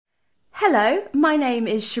Hello, my name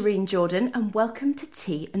is Shireen Jordan and welcome to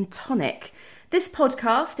Tea and Tonic. This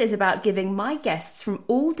podcast is about giving my guests from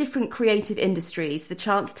all different creative industries the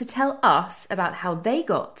chance to tell us about how they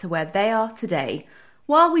got to where they are today,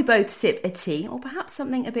 while we both sip a tea or perhaps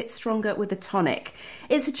something a bit stronger with a tonic.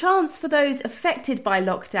 It's a chance for those affected by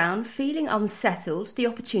lockdown, feeling unsettled, the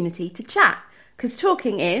opportunity to chat, because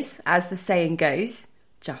talking is, as the saying goes,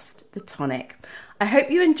 just the tonic. I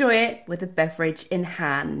hope you enjoy it with a beverage in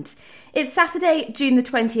hand. It's Saturday, June the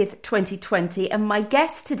 20th, 2020, and my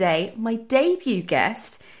guest today, my debut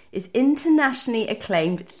guest, is internationally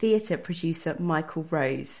acclaimed theatre producer Michael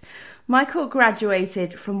Rose. Michael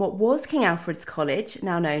graduated from what was King Alfred's College,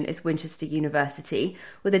 now known as Winchester University,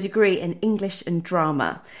 with a degree in English and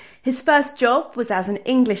drama. His first job was as an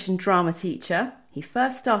English and drama teacher. He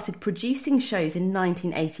first started producing shows in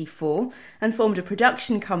 1984 and formed a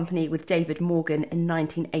production company with David Morgan in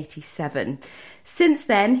 1987. Since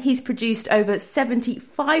then, he's produced over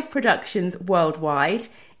 75 productions worldwide,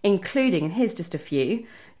 including, and here's just a few,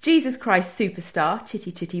 Jesus Christ Superstar,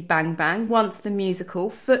 Chitty Chitty Bang Bang, Once the Musical,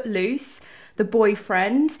 Footloose, The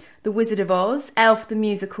Boyfriend, The Wizard of Oz, Elf the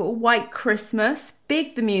Musical, White Christmas,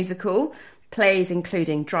 Big the Musical, plays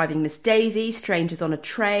including Driving Miss Daisy, Strangers on a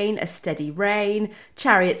Train, A Steady Rain,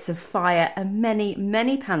 Chariots of Fire, and many,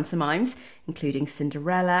 many pantomimes, including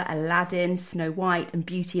Cinderella, Aladdin, Snow White, and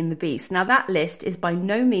Beauty and the Beast. Now, that list is by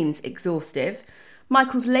no means exhaustive.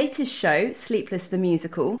 Michael's latest show, Sleepless the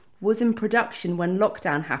Musical, was in production when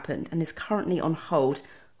lockdown happened and is currently on hold.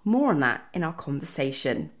 More on that in our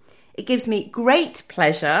conversation. It gives me great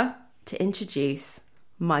pleasure to introduce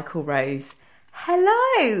Michael Rose.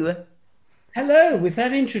 Hello! Hello, with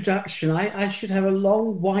that introduction, I should have a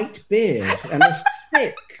long white beard and a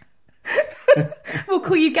stick. We'll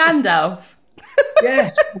call you Gandalf.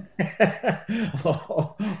 Yes.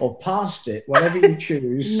 or past it, whatever you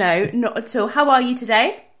choose. No, not at all. How are you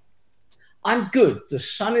today? I'm good. The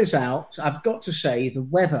sun is out. I've got to say, the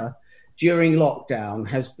weather during lockdown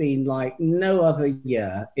has been like no other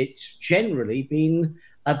year. It's generally been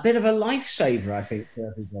a bit of a lifesaver, I think,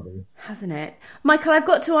 for everybody. Hasn't it? Michael, I've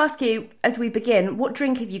got to ask you, as we begin, what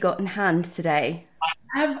drink have you got in hand today?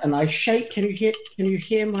 I have, and I shake. Can you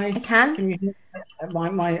hear my... I can. Can you hear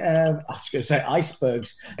my I was going to say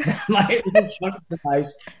icebergs. My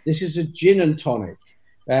ice. This is a gin and tonic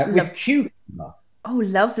with cucumber. Oh,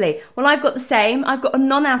 lovely. Well, I've got the same. I've got a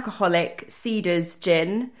non-alcoholic Cedars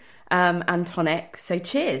gin and tonic. So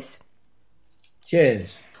cheers.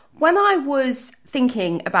 Cheers. When I was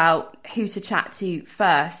thinking about who to chat to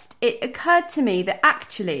first, it occurred to me that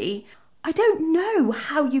actually, I don't know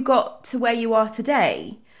how you got to where you are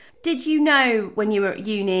today. Did you know when you were at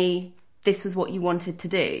uni, this was what you wanted to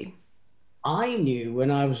do? I knew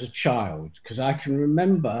when I was a child, because I can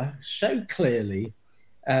remember so clearly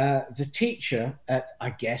the teacher at, I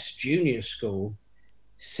guess, junior school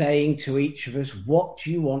saying to each of us, what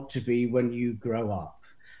do you want to be when you grow up?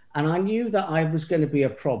 And I knew that I was going to be a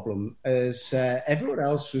problem, as everyone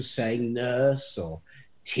else was saying nurse or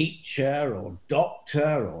teacher or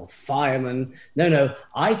doctor or fireman. No,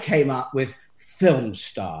 I came up with film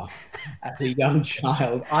star as a young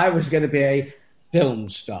child. I was going to be a film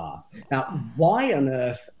star. Now, why on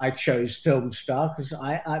earth I chose film star? Because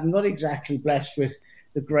I'm not exactly blessed with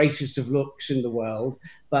the greatest of looks in the world,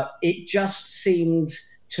 but it just seemed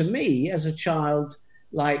to me as a child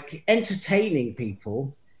like entertaining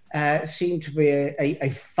people seemed to be a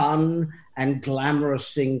fun and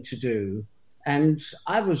glamorous thing to do. And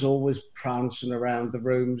I was always prancing around the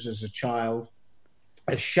rooms as a child,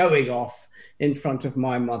 showing off in front of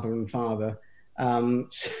my mother and father.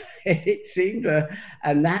 So it seemed a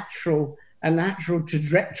natural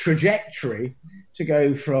trajectory to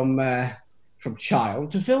go from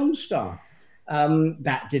child to film star.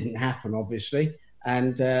 That didn't happen, obviously.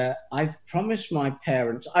 And I promised my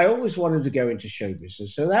parents, I always wanted to go into show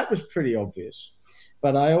business, so that was pretty obvious.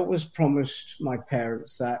 But I always promised my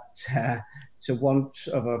parents that, to want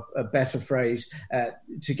of a better phrase,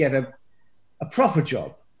 to get a proper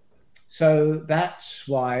job. So that's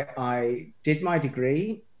why I did my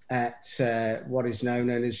degree at what is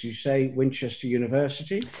known as you say, Winchester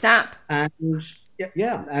University. Snap. And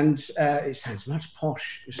it sounds much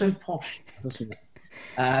posh. It's so posh, doesn't it?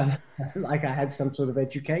 Like I had some sort of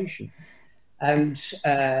education, and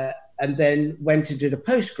then went and did a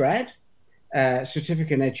postgrad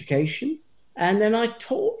certificate in education, and then I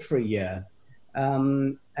taught for a year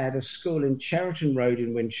at a school in Cheriton Road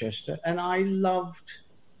in Winchester, and I loved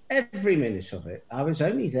every minute of it. I was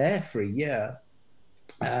only there for a year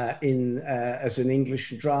as an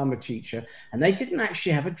English and drama teacher, and they didn't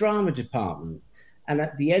actually have a drama department. And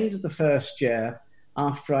at the end of the first year,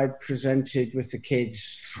 after I'd presented with the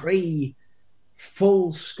kids 3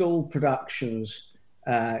 full school productions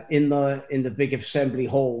in the big assembly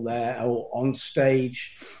hall there, or on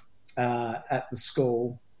stage at the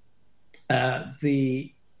school.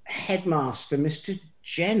 The headmaster, Mr.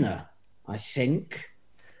 Jenner, I think,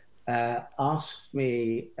 asked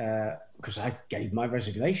me, because I gave my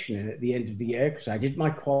resignation in at the end of the year, because I did my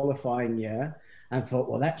qualifying year, and thought,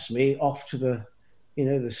 well, that's me off to the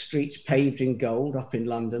streets paved in gold up in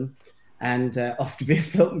London, and off to be a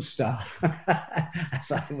film star,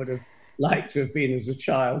 as I would have liked to have been as a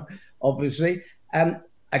child, obviously.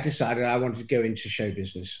 I decided I wanted to go into show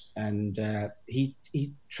business, and he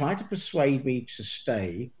tried to persuade me to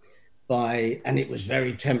stay and it was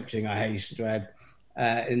very tempting, I hasten to add,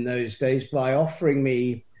 in those days, by offering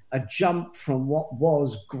me a jump from what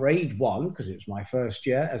was grade 1, because it was my first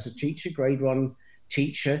year as a teacher, grade 1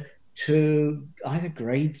 teacher, to either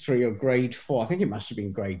grade 3 or grade 4. I think it must have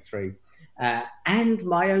been grade 3. And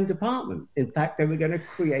my own department. In fact, they were going to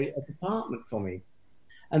create a department for me.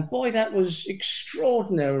 And boy, that was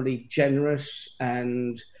extraordinarily generous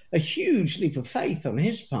and a huge leap of faith on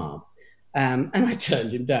his part. And I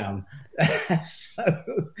turned him down. So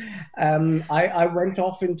I went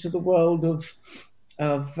off into the world of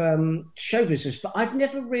show business. But I've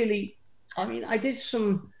never really, I did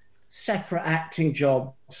some separate acting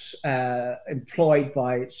jobs employed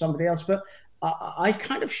by somebody else, but I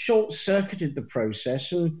kind of short-circuited the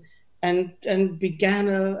process and began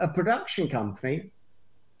a production company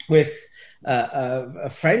with a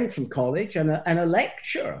friend from college and a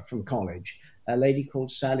lecturer from college, a lady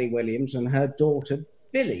called Sally Williams and her daughter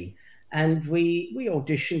Billy. And we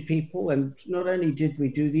auditioned people, and not only did we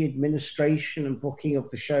do the administration and booking of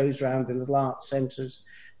the shows around the little art centres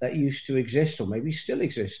that used to exist, or maybe still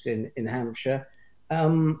exist in Hampshire,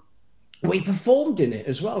 we performed in it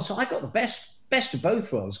as well. So I got the best of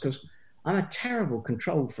both worlds, because I'm a terrible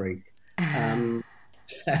control freak,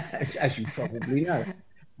 as you probably know.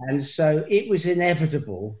 And so it was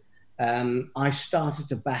inevitable. I started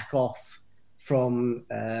to back off from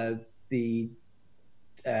the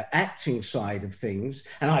acting side of things,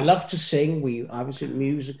 and I love to sing. I was in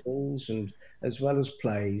musicals and as well as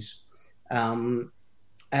plays.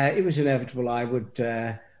 It was inevitable I would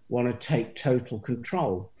want to take total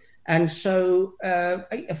control. And so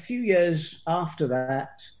a few years after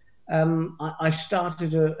that, I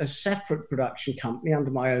started a separate production company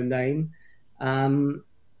under my own name. And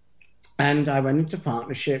I went into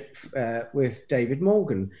partnership with David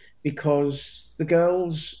Morgan, because the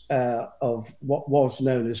girls of what was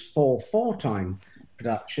known as 4 Time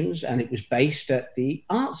Productions, and it was based at the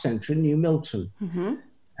Art Centre in New Milton. Mm-hmm.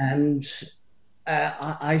 And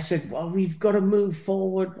I said, well, we've got to move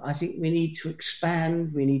forward. I think we need to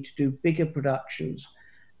expand. We need to do bigger productions.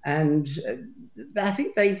 And I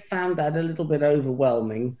think they found that a little bit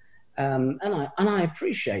overwhelming. And I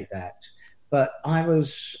appreciate that. But I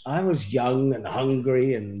was young and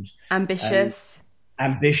hungry and ambitious.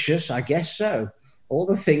 Ambitious, I guess so. All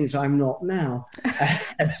the things I'm not now.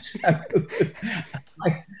 So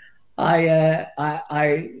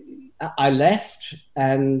I left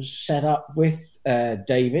and set up with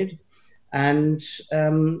David, and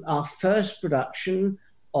our first production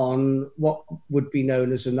on what would be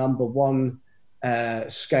known as a number 1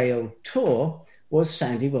 scale tour was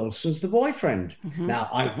Sandy Wilson's The Boyfriend. Mm-hmm. Now,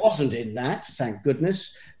 I wasn't in that, thank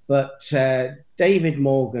goodness, but David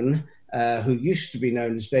Morgan, who used to be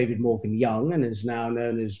known as David Morgan Young and is now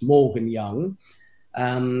known as Morgan Young,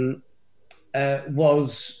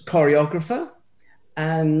 was choreographer,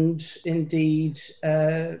 and indeed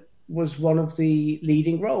was one of the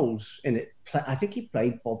leading roles in it. I think he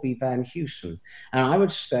played Bobby Van Heusen. And I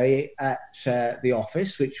would stay at the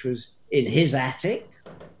office, which was in his attic,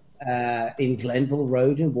 in Glenville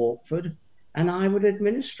Road in Walkford, and I would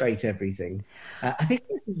administrate everything. I think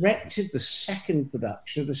we directed the second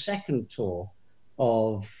production, the second tour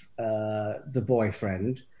of The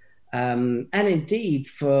Boyfriend. And indeed,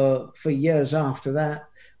 for years after that,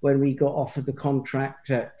 when we got offered the contract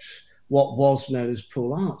at what was known as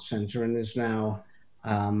Poole Arts Centre and is now...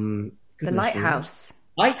 the Lighthouse.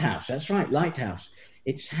 Lighthouse, that's right, Lighthouse.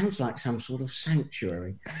 It sounds like some sort of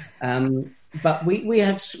sanctuary. But we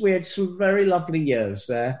had some very lovely years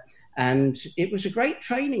there, and it was a great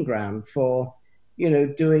training ground for,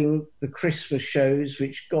 doing the Christmas shows,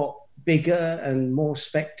 which got bigger and more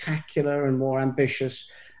spectacular and more ambitious,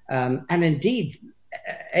 and indeed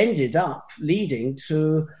ended up leading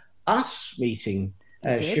to us meeting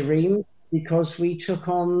Shireen, because we took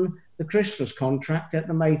on the Christmas contract at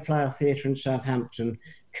the Mayflower Theatre in Southampton,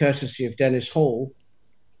 courtesy of Dennis Hall,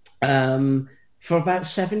 for about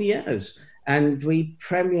 7 years. and we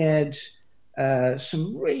premiered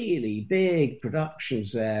some really big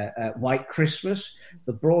productions there. White Christmas,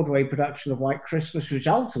 the Broadway production of White Christmas, which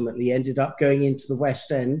ultimately ended up going into the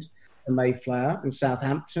West End, the Mayflower and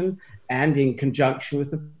Southampton, and in conjunction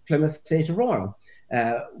with the Plymouth Theatre Royal,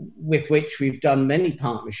 with which we've done many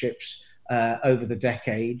partnerships over the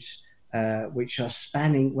decades, which are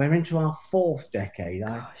spanning, we're into our fourth decade.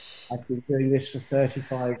 I've been doing this for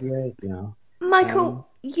 35 years now. Michael,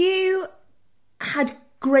 you had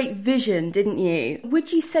great vision, didn't you?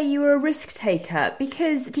 Would you say you were a risk taker?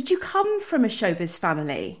 Because did you come from a showbiz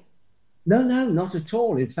family? No, not at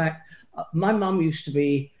all. In fact, my mum used to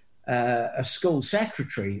be a school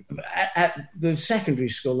secretary at the secondary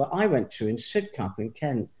school that I went to in Sidcup in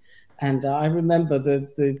Kent. And I remember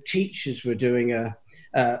the teachers were doing a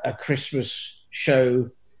Christmas show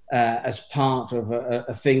as part of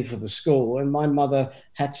a thing for the school. And my mother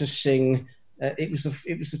had to sing, it was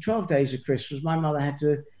the 12 Days of Christmas. My mother had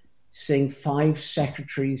to sing 5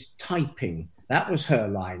 secretaries typing. That was her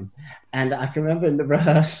line. And I can remember in the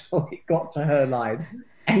rehearsal, it got to her line,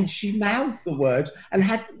 and she mouthed the words and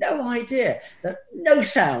had no idea that no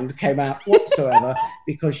sound came out whatsoever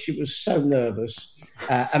because she was so nervous.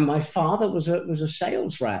 And my father was a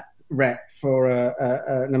sales rep for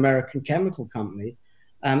an American chemical company.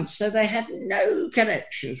 So they had no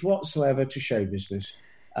connections whatsoever to show business.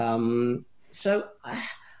 So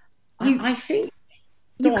I think...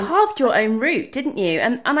 You carved your own route, didn't you?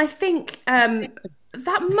 And I think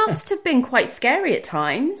that must have been quite scary at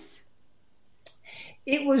times.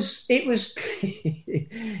 It was it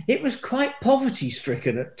was quite poverty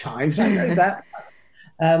stricken at times. I know that.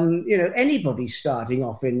 Anybody starting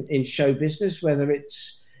off in show business, whether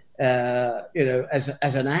it's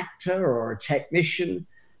as an actor or a technician,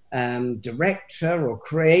 director or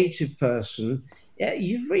creative person,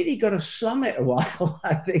 you've really got to slum it a while.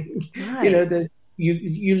 I think Right.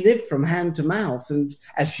 You live from hand to mouth, and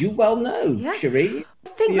as you well know, Cherie. I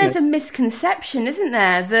think there's a misconception, isn't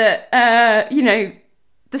there, that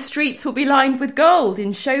the streets will be lined with gold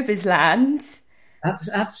in showbiz land.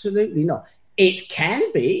 Absolutely not. It can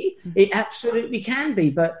be. It absolutely can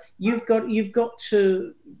be. But you've got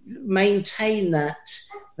to maintain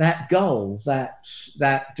that goal,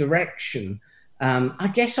 that direction.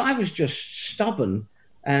 I guess I was just stubborn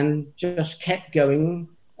and just kept going,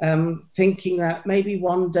 thinking that maybe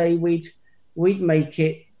one day we'd make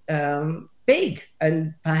it big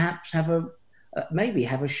and perhaps have a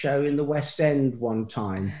show in the West End one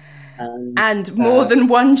time. And more than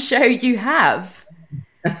one show you have.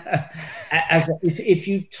 If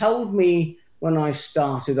you told me when I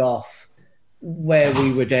started off where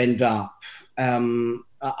we would end up,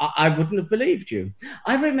 I wouldn't have believed you.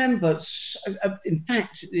 I remember, in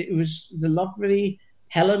fact, it was the lovely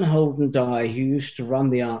Helen Holden Dye, who used to run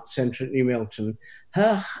the Arts Centre at New Milton.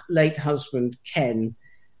 Her late husband, Ken,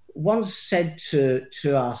 once said to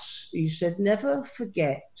us, he said, never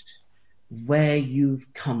forget where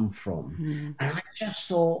you've come from. Mm. And I just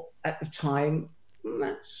thought at the time,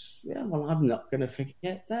 I'm not going to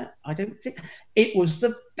forget that. I don't think it was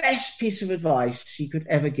the best piece of advice he could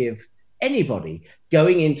ever give anybody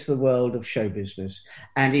going into the world of show business.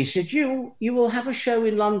 And he said, you will have a show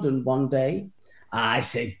in London one day. I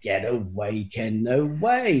said, get away, Ken, no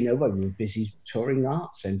way. We were busy touring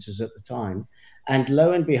art centres at the time. And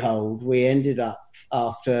lo and behold, we ended up,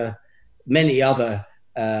 after many other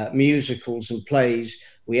musicals and plays,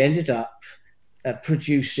 we ended up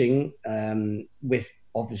producing with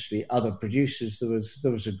obviously other producers.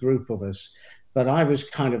 There was a group of us, but I was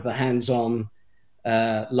kind of the hands-on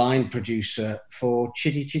line producer for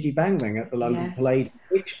Chitty Chitty Bang Bang at the London Palladium,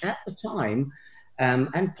 which at the time,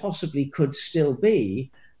 and possibly could still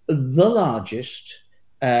be, the largest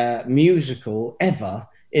musical ever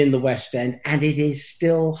in the West End, and it is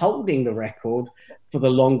still holding the record for the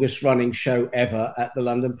longest running show ever at the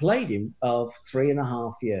London Palladium of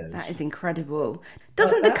 3.5 years. That is incredible.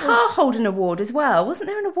 Doesn't the car hold an award as well? Wasn't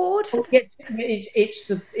there an award for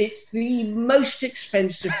it's the most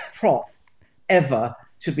expensive prop ever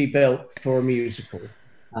to be built for a musical.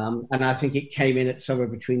 And I think it came in at somewhere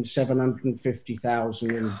between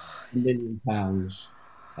 750,000 and £1 million.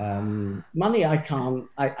 Money I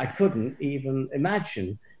couldn't even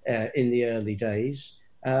imagine in the early days.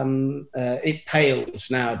 It pales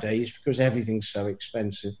nowadays because everything's so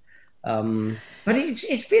expensive. But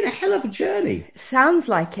it's been a hell of a journey. Sounds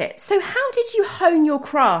like it. So how did you hone your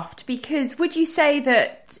craft? Because would you say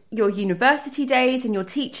that your university days and your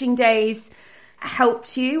teaching days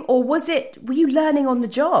helped you, or were you learning on the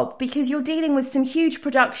job? Because you're dealing with some huge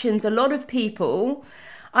productions, a lot of people,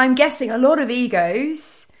 I'm guessing a lot of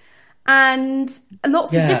egos. and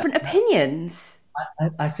lots of different opinions.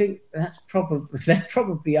 I think they're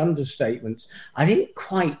probably understatements. I didn't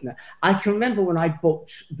quite know. I can remember when I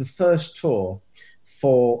booked the first tour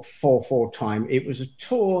for 4/4 Time. It was a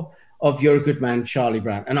tour of You're a Good Man, Charlie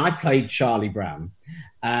Brown, and I played Charlie Brown.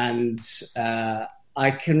 And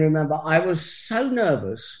I can remember I was so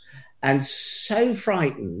nervous and so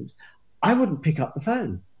frightened, I wouldn't pick up the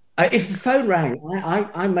phone. If the phone rang,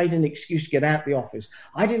 I made an excuse to get out of the office.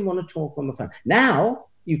 I didn't want to talk on the phone. Now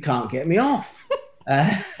you can't get me off.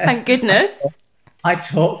 Thank goodness. I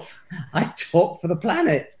talk for the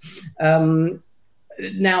planet.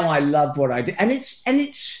 Now I love what I do, and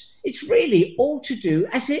it's really all to do,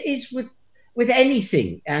 as it is with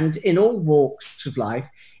anything, and in all walks of life,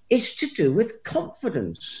 it's to do with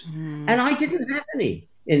confidence. And I didn't have any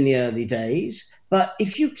in the early days, but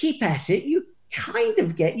if you keep at it, you kind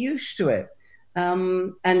of get used to it.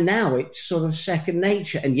 And now it's sort of second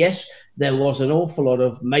nature. And yes, there was an awful lot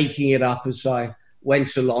of making it up as I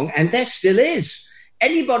went along, and there still is.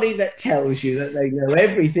 Anybody that tells you that they know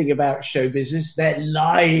everything about show business, they're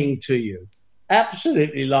lying to you.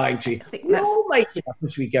 Absolutely lying to you. We all make it up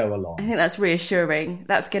as we go along. I think that's reassuring.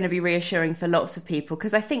 That's going to be reassuring for lots of people,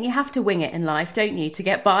 because I think you have to wing it in life, don't you, to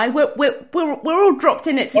get by? We're all dropped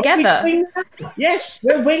in it together. Yes,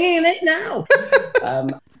 we're winging it now.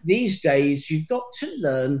 These days, you've got to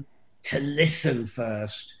learn to listen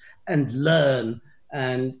first and learn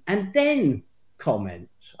and then comment,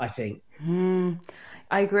 I think.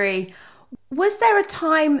 I agree. Was there a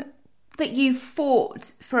time that you fought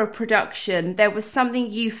for a production? There was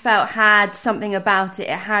something you felt had something about it,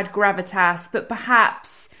 it had gravitas, but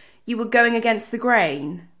perhaps you were going against the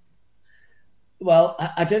grain? Well,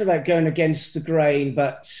 I don't know about going against the grain,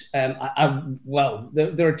 but there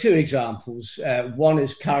are two examples. One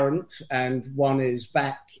is current and one is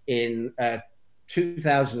back in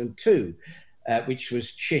 2002, which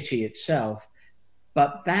was Chitty itself.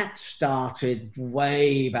 But that started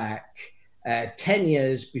way back 10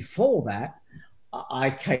 years before that. I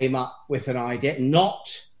came up with an idea,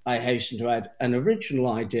 I hasten to add, an original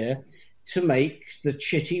idea to make the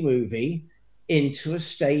Chitty movie into a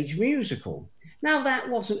stage musical. Now, that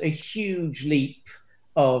wasn't a huge leap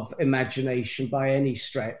of imagination by any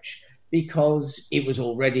stretch, because it was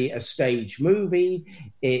already a stage movie.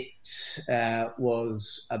 It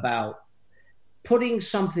was about putting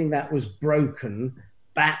something that was broken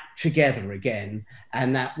back together again.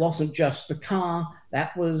 And that wasn't just the car,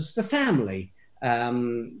 that was the family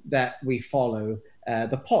that we follow,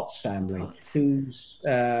 the Potts family, whose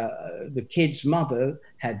the kid's mother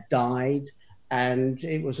had died, and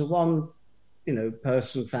it was a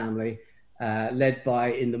one-person family led by,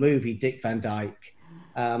 in the movie, Dick Van Dyke.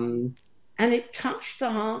 And it touched the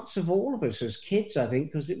hearts of all of us as kids, I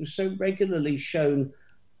think, because it was so regularly shown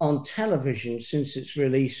on television since its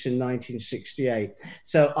release in 1968.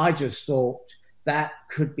 So I just thought that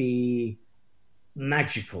could be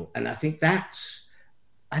magical. And I think that's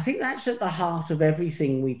at the heart of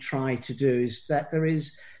everything we try to do, is that there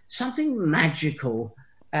is something magical.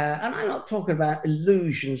 And I'm not talking about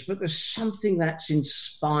illusions, but there's something that's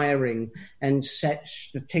inspiring and sets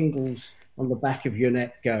the tingles on the back of your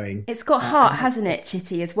neck going. It's got heart, hasn't it,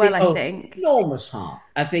 Chitty, as well, I think? Enormous heart.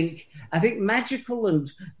 I think magical and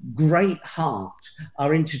great heart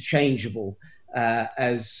are interchangeable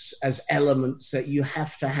as elements that you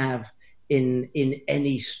have to have in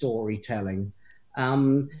any storytelling.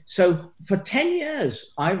 So for 10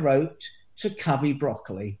 years, I wrote to Cubby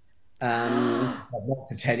Broccoli. Not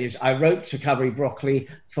for 10 years. I wrote to Cubby Broccoli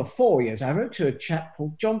for 4 years. I wrote to a chap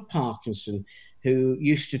called John Parkinson, who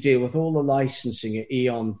used to deal with all the licensing at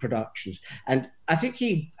Eon Productions. And I think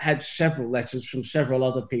he had several letters from several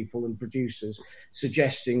other people and producers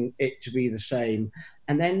suggesting it to be the same.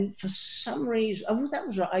 And then for some reason, that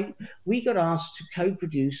was right, we got asked to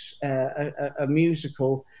co-produce a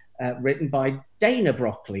musical written by Dana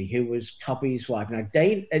Broccoli, who was Cubby's wife. Now,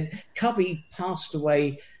 Cubby passed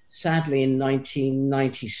away, sadly, in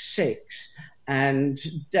 1996. And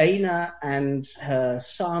Dana and her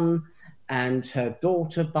son and her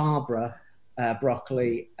daughter, Barbara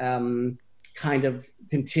Broccoli, kind of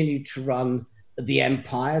continued to run the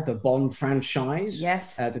Empire, the Bond franchise,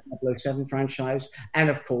 yes, the 007 franchise, and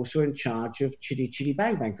of course were in charge of Chitty Chitty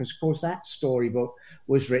Bang Bang, because of course that storybook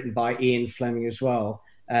was written by Ian Fleming as well,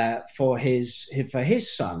 for his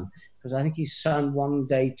son, because I think his son one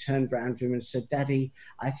day turned around to him and said, "Daddy,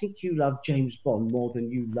 I think you love James Bond more than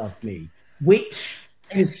you love me," which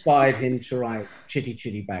inspired him to write Chitty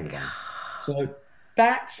Chitty Bang Bang. So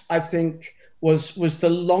that, I think, was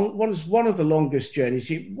one of the longest journeys.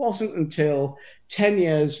 It wasn't until 10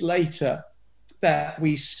 years later that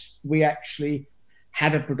we we actually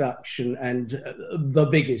had a production, and the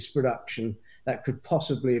biggest production that could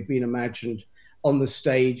possibly have been imagined, on the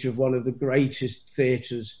stage of one of the greatest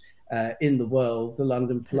theatres in the world, the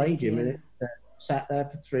London Palladium. And it sat there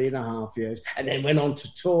for 3.5 years, and then went on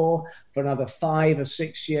to tour for another 5 or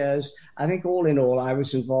 6 years. I think all in all, I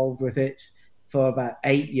was involved with it for about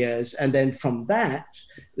 8 years. And then from that,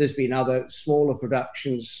 there's been other smaller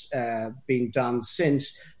productions being done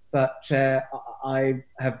since. But I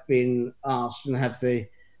have been asked and have the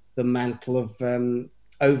mantle of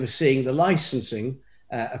overseeing the licensing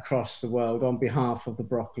across the world on behalf of the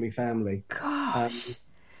Broccoli family. Gosh.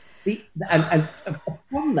 And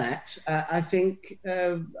upon that, I think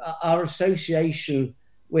our association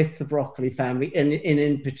with the Broccoli family, and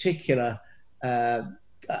in particular,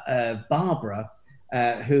 Barbara,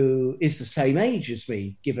 who is the same age as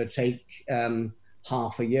me, give or take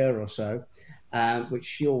half a year or so, which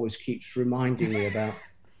she always keeps reminding me about.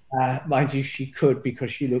 Mind you, she could,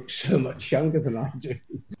 because she looks so much younger than I do.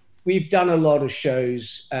 We've done a lot of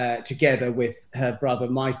shows together with her brother,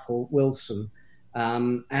 Michael Wilson,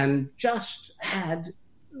 and just had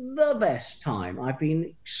the best time. I've been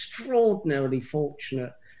extraordinarily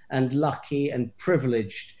fortunate and lucky and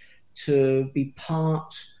privileged to be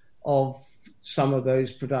part of some of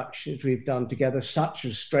those productions we've done together, such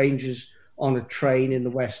as Strangers on a Train in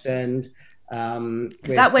the West End.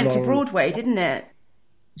 Because that went to Broadway, didn't it?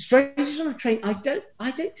 Strangers on a Train, I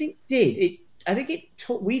don't think did.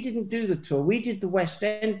 We didn't do the tour. We did the West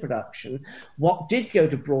End production. What did go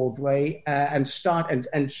to Broadway and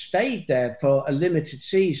stayed there for a limited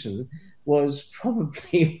season was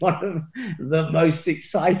probably one of the most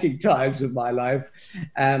exciting times of my life,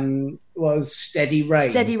 was Steady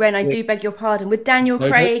Rain. Steady Rain, I do beg your pardon, with Daniel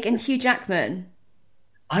Craig and Hugh Jackman.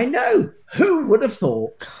 I know. Who would have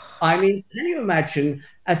thought? I mean, can you imagine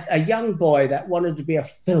a young boy that wanted to be a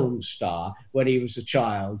film star when he was a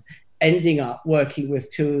child, ending up working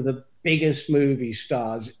with two of the biggest movie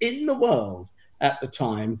stars in the world at the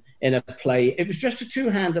time in a play? It was just a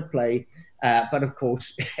two-hander play, but of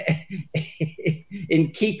course,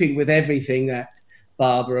 in keeping with everything that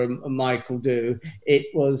Barbara and Michael do, it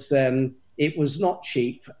was not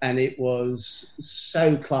cheap, and it was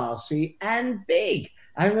so classy and big.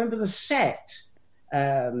 I remember the set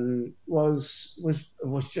was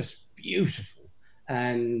just beautiful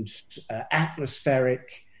and atmospheric.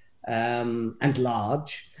 And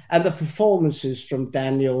large, and the performances from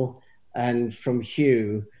Daniel and from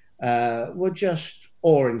Hugh were just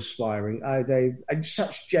awe-inspiring. They're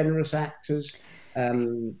such generous actors,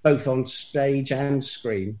 both on stage and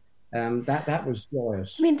screen. That was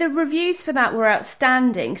joyous. I mean, the reviews for that were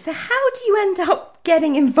outstanding. So how do you end up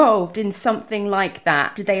getting involved in something like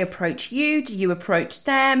that? Do they approach you? Do you approach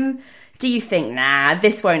them? Do you think, nah,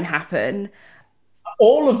 this won't happen?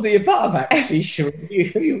 All of the above, actually. Sure. Have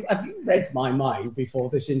you read my mind before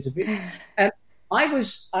this interview?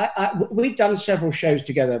 We'd done several shows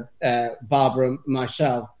together, Barbara and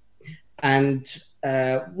myself, and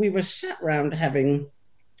we were sat around having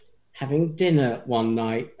dinner one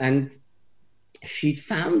night, and she'd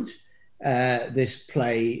found this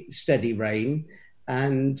play, Steady Rain,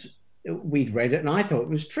 and we'd read it, and I thought it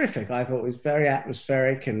was terrific. I thought it was very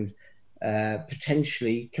atmospheric and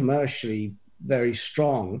potentially commercially very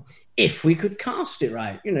strong, if we could cast it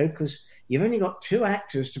right, because you've only got two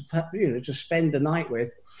actors to spend the night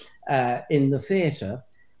with in the theatre.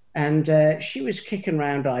 And she was kicking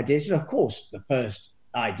around ideas. And of course, the first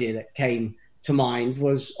idea that came to mind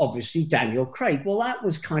was obviously Daniel Craig. Well, that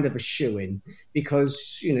was kind of a shoo-in, because,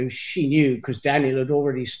 she knew, because Daniel had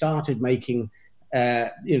already started making,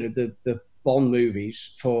 the Bond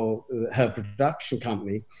movies for her production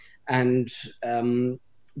company. And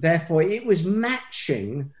therefore, it was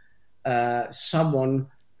matching someone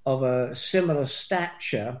of a similar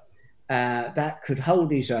stature that could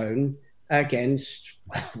hold his own against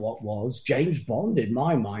what was James Bond in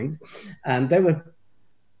my mind. And they were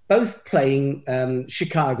both playing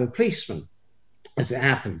Chicago policemen, as it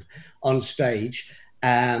happened, on stage.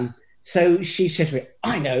 So she said to me,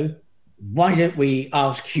 I know, why don't we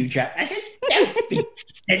ask Hugh Jackman? I said, don't be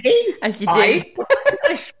silly. As you do.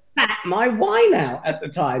 I spat my wine out at the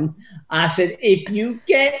time. I said, if you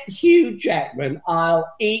get Hugh Jackman,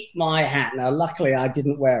 I'll eat my hat. Now, luckily, I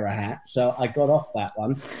didn't wear a hat, so I got off that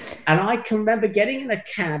one. And I can remember getting in a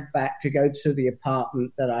cab back to go to the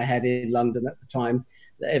apartment that I had in London at the time,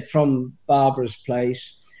 from Barbara's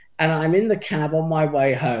place. And I'm in the cab on my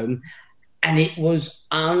way home, and it was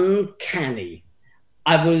uncanny.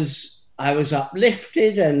 I was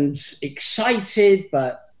uplifted and excited,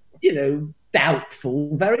 but,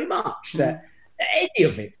 doubtful very much that any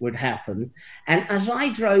of it would happen. And as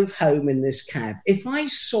I drove home in this cab, if I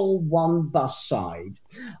saw one bus side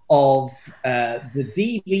of the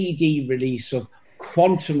DVD release of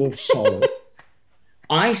Quantum of Solace,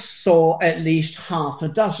 I saw at least half a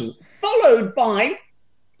dozen, followed by,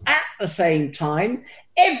 at the same time,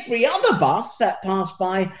 every other bus that passed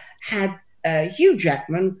by had Hugh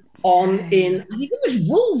Jackman on in, I think it was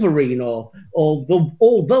Wolverine or the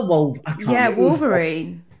Wolverine. Yeah,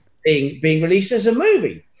 Wolverine. Being released as a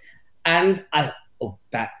movie. And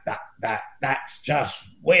that's just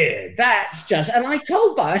weird. That's just, and I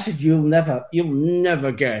told Bar, I said, you'll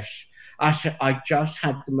never guess. I just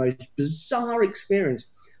had the most bizarre experience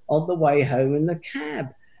on the way home in the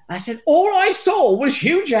cab. I said, all I saw was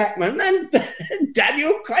Hugh Jackman and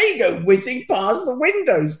Daniel Craig whizzing past the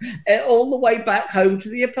windows all the way back home to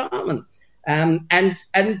the apartment. And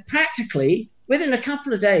practically within a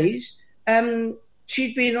couple of days,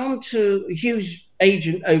 she'd been on to Hugh's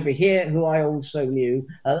agent over here, who I also knew,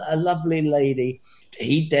 a lovely lady.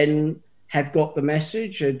 He then had got the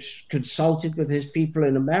message, had consulted with his people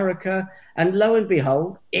in America, and lo and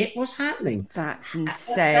behold, it was happening. That's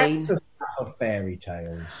insane. That's of fairy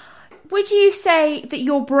tales. Would you say that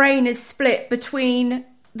your brain is split between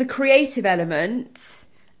the creative element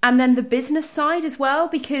and then the business side as well?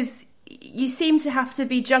 Because you seem to have to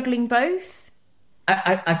be juggling both.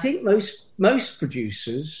 I think most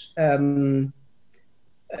producers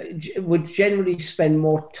would generally spend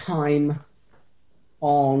more time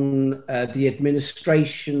on the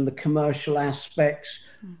administration, the commercial aspects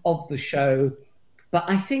of the show. But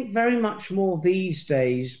I think very much more these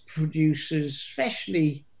days, producers,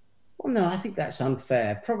 especially, well, no, I think that's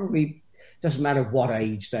unfair. Probably doesn't matter what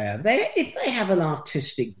age they are. If they have an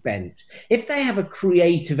artistic bent, if they have a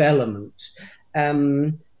creative element,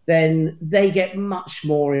 then they get much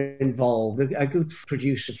more involved. A good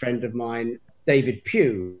producer friend of mine, David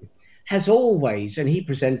Pugh, has always, and he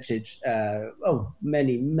presented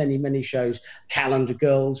many shows, Calendar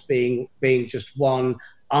Girls being just one,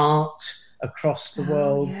 Art across the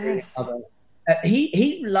world. Yes.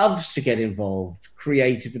 He loves to get involved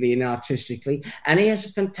creatively and artistically, and he has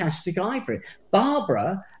a fantastic eye for it.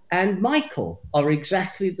 Barbara and Michael are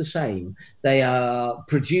exactly the same. They are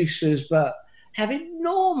producers, but have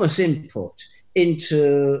enormous input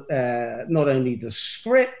into not only the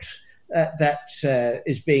script that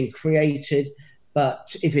is being created,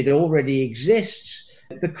 but if it already exists,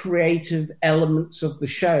 the creative elements of the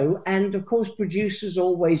show. And of course, producers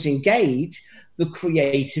always engage the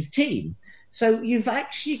creative team. So you've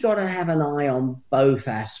actually got to have an eye on both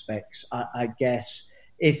aspects, I guess.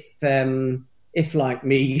 If like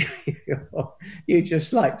me, you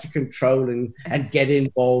just like to control and get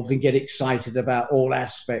involved and get excited about all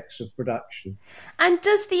aspects of production. And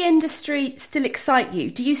does the industry still excite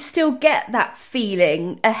you? Do you still get that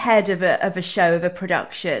feeling ahead of a show, of a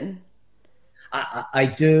production? I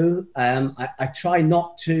do. I try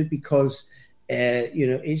not to, because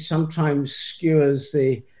it sometimes skewers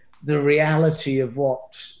the reality of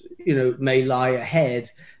what may lie ahead.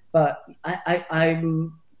 But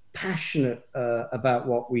I'm passionate about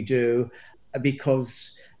what we do,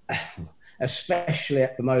 because especially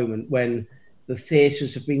at the moment when the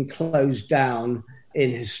theatres have been closed down in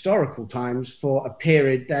historical times for a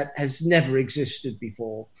period that has never existed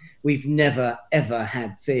before. We've never, ever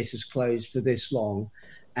had theatres closed for this long.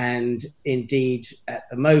 And indeed, at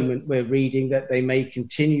the moment, we're reading that they may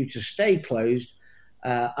continue to stay closed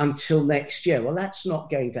until next year. Well, that's not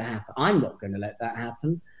going to happen. I'm not going to let that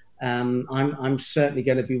happen. I'm certainly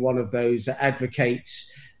going to be one of those that advocates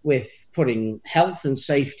with putting health and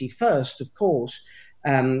safety first, of course.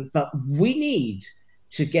 But we need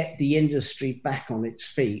to get the industry back on its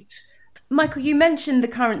feet. Michael, you mentioned the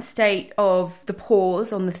current state of the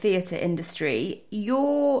pause on the theatre industry.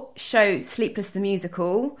 Your show, Sleepless the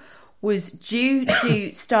Musical, was due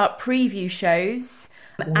to start preview shows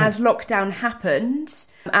as lockdown happened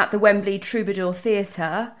at the Wembley Troubadour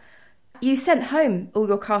Theatre. You sent home all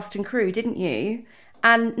your cast and crew, didn't you?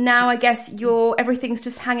 And now I guess everything's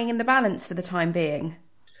just hanging in the balance for the time being.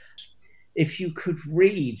 If you could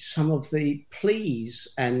read some of the pleas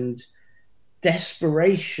and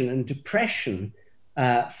desperation and depression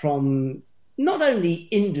from not only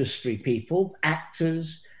industry people,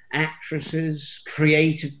 actors, actresses,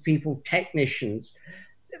 creative people, technicians,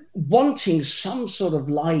 wanting some sort of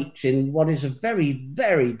light in what is a very,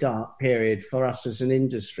 very dark period for us as an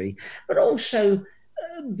industry, but also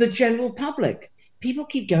the general public. People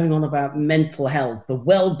keep going on about mental health, the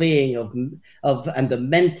well-being and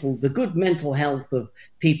the good mental health of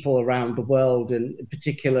people around the world, and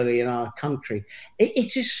particularly in our country.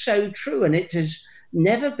 It is so true, and it has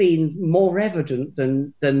never been more evident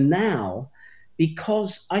than now,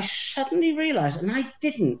 because I suddenly realized, and I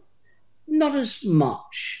didn't, not as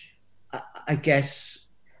much, I guess,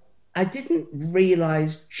 I didn't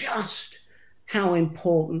realize just how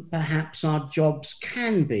important perhaps our jobs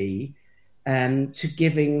can be to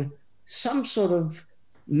giving some sort of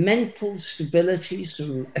mental stability,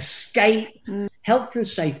 some escape. Health and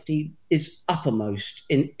safety is uppermost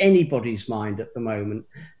in anybody's mind at the moment.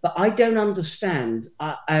 But I don't understand,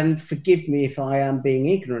 and forgive me if I am being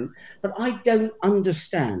ignorant, but I don't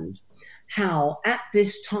understand how at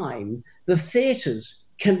this time the theatres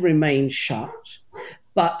can remain shut,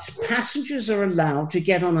 but passengers are allowed to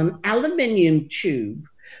get on an aluminium tube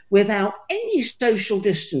without any social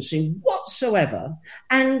distancing whatsoever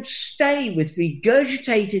and stay with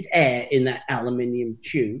regurgitated air in that aluminium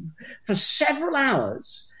tube for several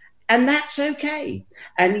hours, and that's okay.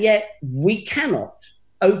 And yet we cannot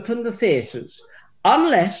open the theatres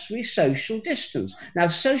unless we social distance. Now,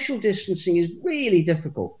 social distancing is really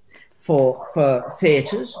difficult for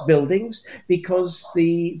theatres, buildings, because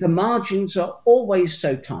the margins are always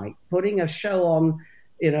so tight. Putting a show on,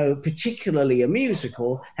 particularly a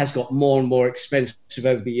musical, has got more and more expensive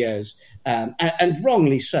over the years, and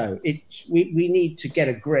wrongly so. We need to get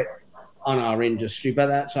a grip on our industry, but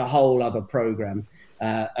that's a whole other program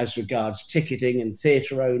as regards ticketing and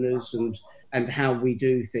theatre owners and how we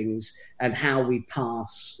do things and how we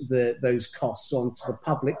pass those costs on to the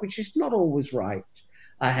public, which is not always right.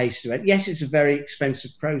 I hasten to add. Yes, it's a very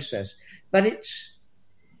expensive process, but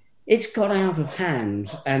it's got out of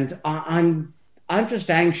hand, and I'm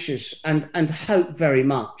just anxious and hope very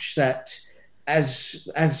much that as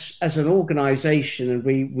an organisation, and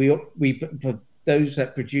we for those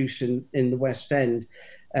that produce in the West End,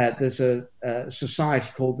 there's a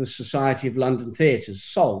society called the Society of London Theatres,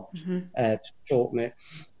 SALT, to shorten it,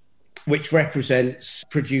 which represents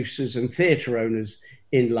producers and theatre owners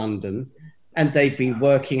in London. And they've been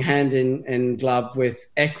working hand in glove with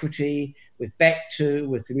Equity, with BECTU,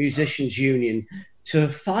 with the Musicians' Union to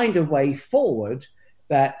find a way forward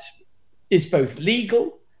that is both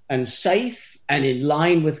legal and safe and in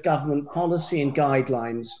line with government policy and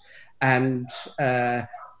guidelines, and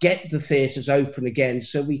get the theatres open again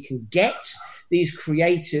so we can get these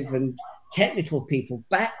creative and technical people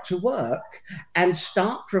back to work and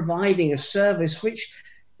start providing a service which,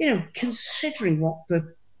 considering what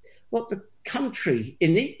the country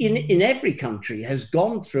in every country has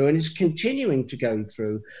gone through and is continuing to go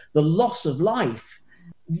through, the loss of life,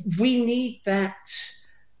 we need that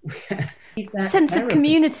sense of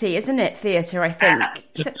community, isn't it? Theatre, I think.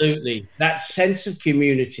 Absolutely, that sense of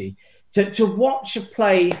community. To watch a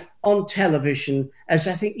play on television, as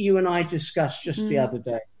I think you and I discussed just the other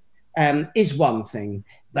day, is one thing,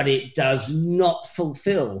 but it does not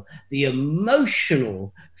fulfill the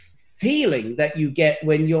emotional feeling that you get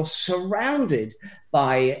when you're surrounded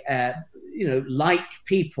by, like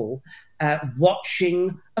people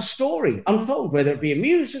watching a story unfold, whether it be a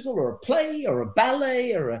musical or a play or a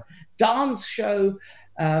ballet or a dance show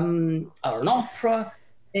or an opera.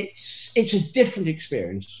 It's a different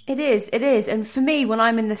experience. It is. And for me, when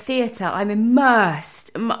I'm in the theatre, I'm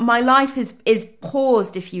immersed. My life is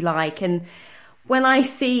paused, if you like. And when I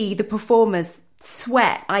see the performers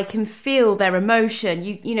sweat, I can feel their emotion.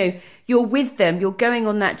 You're with them, you're going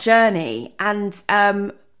on that journey, and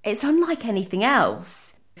it's unlike anything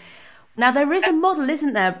else. Now, there is a model,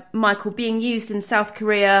 isn't there, Michael, being used in South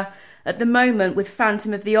Korea at the moment with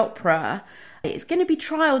Phantom of the Opera. It's going to be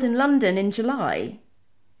trialled in London in July.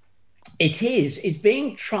 It is. It's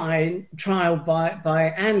being trialled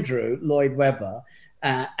by Andrew Lloyd Webber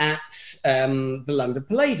at the London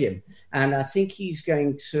Palladium. And I think he's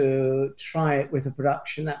going to try it with a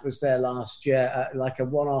production that was there last year, like a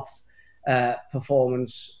one-off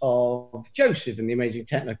performance of Joseph and the Amazing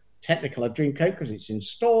Technicolor Dreamcoat, because it's in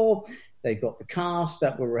store. They've got the cast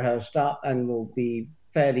that were rehearsed up and will be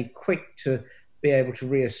fairly quick to be able to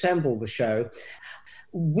reassemble the show.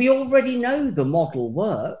 We already know the model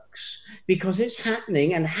works because it's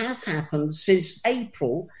happening and has happened since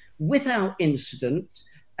April without incident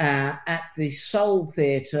at the Seoul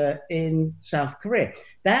Theatre in South Korea.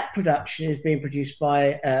 That production is being produced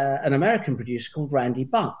by an American producer called Randy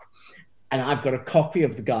Buck. And I've got a copy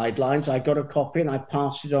of the guidelines. I got a copy and I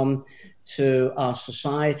passed it on to our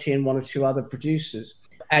society and one or two other producers.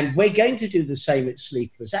 And we're going to do the same at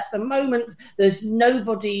Sleepers. At the moment, there's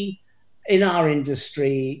nobody in our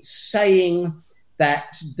industry saying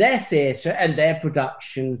that their theatre and their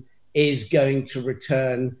production is going to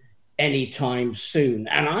return anytime soon.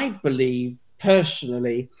 And I believe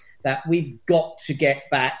personally that we've got to get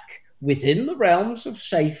back within the realms of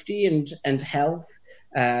safety and health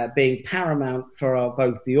being paramount for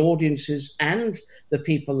both the audiences and the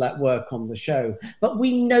people that work on the show. But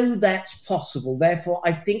we know that's possible. Therefore,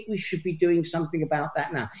 I think we should be doing something about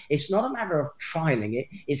that now. It's not a matter of trialing it.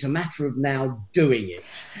 It's a matter of now doing it.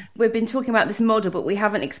 We've been talking about this model, but we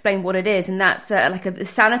haven't explained what it is. And that's like a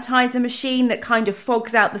sanitizer machine that kind of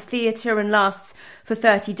fogs out the theatre and lasts for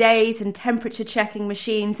 30 days, and temperature checking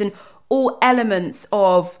machines and all elements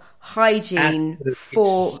of hygiene.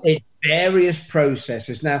 For it's various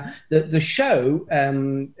processes. Now, the show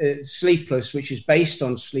Sleepless, which is based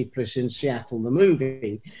on Sleepless in Seattle, the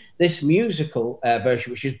movie, this musical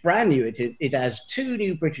version, which is brand new, it has two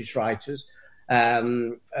new British writers,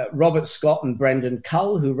 Robert Scott and Brendan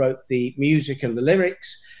Cull, who wrote the music and the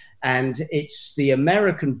lyrics, and it's the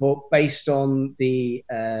American book based on the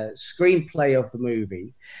screenplay of the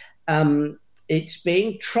movie. It's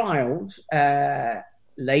being trialled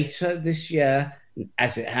later this year,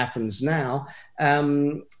 as it happens now,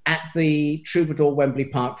 at the Troubadour Wembley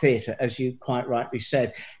Park Theatre, as you quite rightly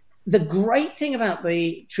said. The great thing about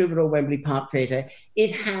the Troubadour Wembley Park Theatre,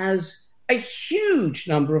 it has a huge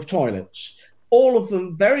number of toilets, all of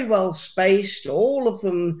them very well spaced, all of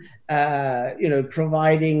them,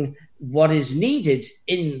 providing what is needed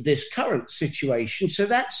in this current situation. So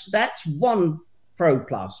that's one pro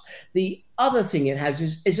plus. The other thing it has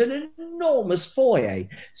is an enormous foyer,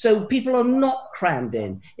 so people are not crammed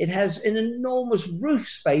in. It has an enormous roof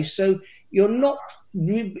space, so you're not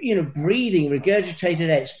breathing regurgitated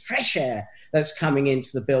air. It's fresh air that's coming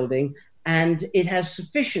into the building, and it has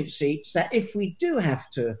sufficient seats that if we do have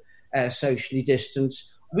to socially distance,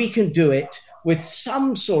 we can do it with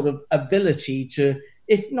some sort of ability to,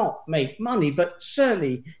 if not make money, but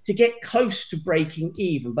certainly to get close to breaking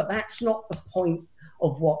even. But that's not the point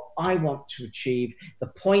of what I want to achieve. The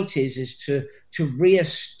point is to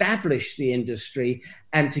re-establish the industry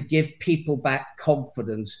and to give people back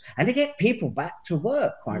confidence and to get people back to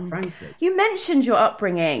work, quite frankly. You mentioned your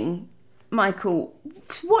upbringing, Michael.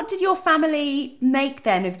 What did your family make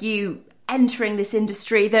then of you entering this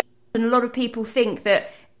industry? That, and a lot of people think that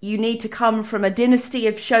you need to come from a dynasty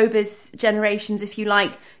of showbiz generations, if you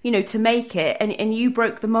like, to make it. And you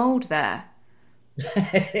broke the mould there.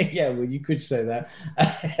 Yeah, well, you could say that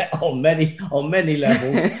on many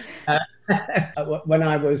levels. When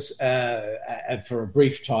I was, for a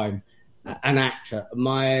brief time, an actor,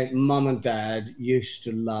 my mum and dad used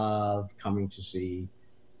to love coming to see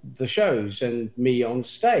the shows and me on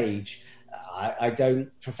stage. I don't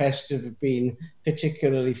profess to have been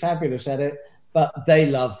particularly fabulous at it, but they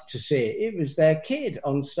loved to see it. It was their kid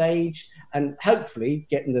on stage and hopefully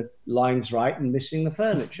getting the lines right and missing the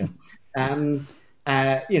furniture.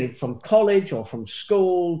 From college or from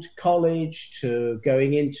school to college to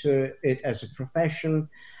going into it as a profession.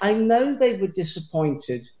 I know they were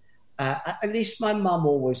disappointed. At least my mum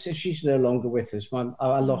always says, she's no longer with us.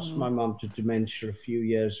 I lost my mum to dementia a few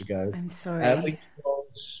years ago. I'm sorry. Which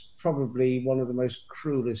was probably one of the most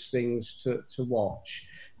cruelest things to watch.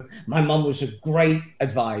 My mum was a great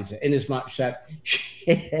advisor in as much that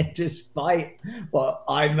despite what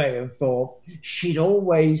I may have thought, she'd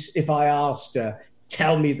always, if I asked her,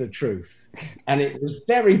 tell me the truth. And it was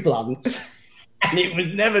very blunt and it was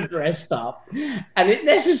never dressed up. And it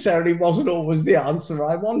necessarily wasn't always the answer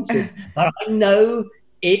I wanted. But I know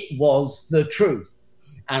it was the truth.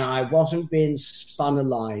 And I wasn't being spun a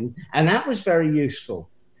line. And that was very useful.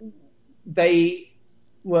 They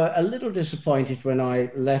were a little disappointed when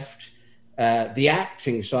I left the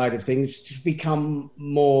acting side of things to become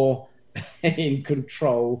more in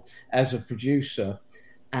control as a producer.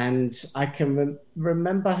 And I can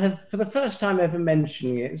remember her for the first time ever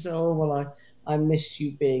mentioning it. So, I miss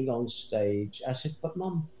you being on stage. I said, but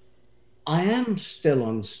Mum, I am still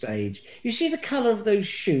on stage. You see the colour of those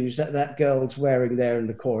shoes that girl's wearing there in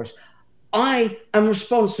the chorus? I am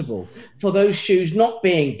responsible for those shoes not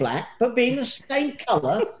being black, but being the same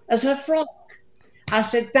colour as her frock. I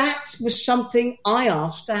said, that was something I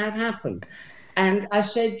asked to have happen. And I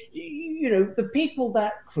said, the people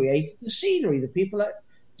that created the scenery, the people that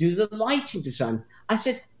do the lighting design, I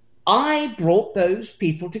said, I brought those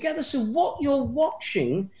people together. So what you're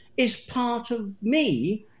watching is part of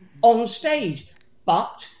me on stage,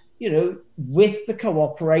 but, with the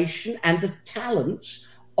cooperation and the talents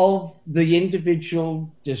of the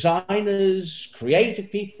individual designers,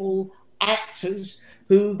 creative people, actors,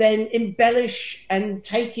 who then embellish and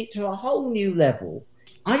take it to a whole new level.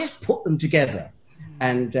 I just put them together.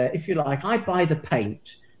 And if you like, I buy the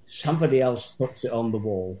paint, somebody else puts it on the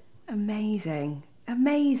wall. Amazing.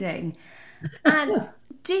 And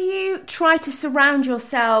do you try to surround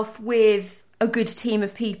yourself with a good team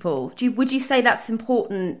of people? Would you say that's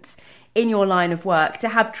important in your line of work, to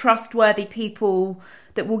have trustworthy people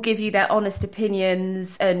that will give you their honest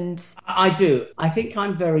opinions? And I do. I think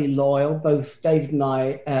I'm very loyal. Both David and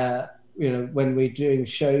I, when we're doing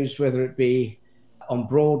shows, whether it be on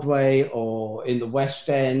Broadway or in the West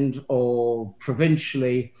End or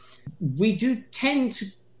provincially, we do tend to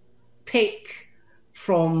pick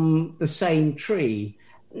from the same tree.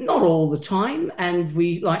 Not all the time, and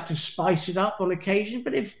we like to spice it up on occasion.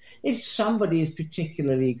 But if somebody is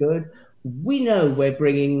particularly good, we know we're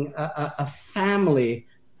bringing a family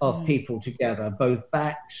of people together, both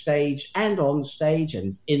backstage and on stage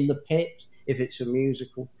and in the pit, if it's a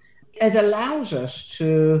musical. It allows us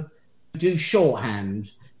to do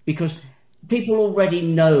shorthand because people already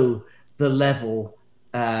know the level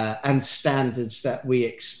and standards that we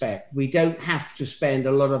expect. We don't have to spend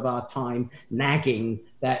a lot of our time nagging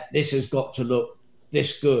that this has got to look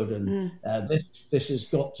this good and this has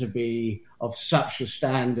got to be of such a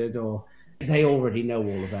standard, or they already know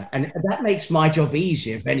all of that. And that makes my job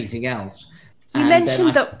easier, if anything else. You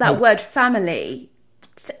mentioned that word family.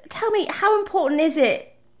 Tell me, how important is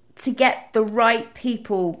it to get the right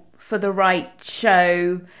people for the right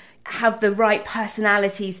show, have the right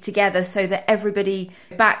personalities together so that everybody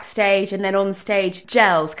backstage and then on stage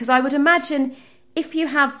gels? Because I would imagine if you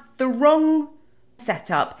have the wrong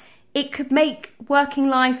setup, it could make working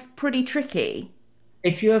life pretty tricky.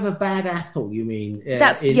 If you have a bad apple, you mean?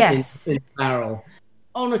 That's yes. In barrel.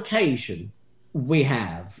 On occasion, we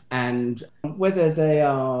have. And whether they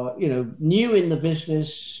are, new in the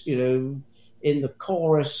business, in the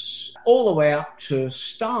chorus, all the way up to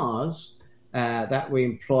stars that we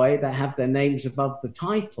employ that have their names above the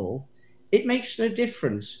title, it makes no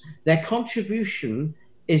difference. Their contribution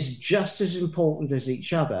is just as important as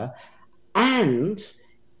each other. And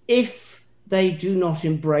if they do not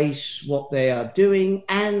embrace what they are doing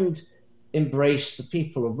and embrace the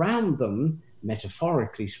people around them,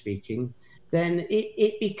 metaphorically speaking, then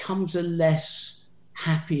it becomes a less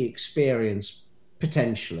happy experience,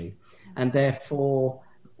 potentially. And therefore,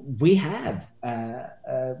 we have,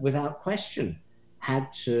 without question,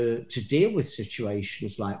 had to deal with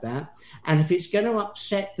situations like that. And if it's going to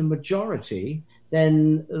upset the majority,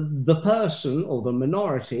 then the person or the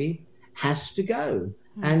minority has to go.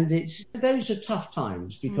 And those are tough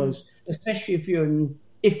times because, especially if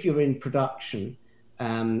you're in production,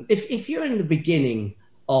 if you're in the beginning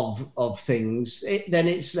of things, then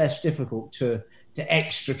it's less difficult to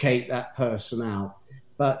extricate that person out.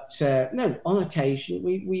 But no, on occasion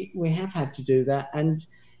we have had to do that, and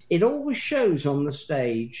it always shows on the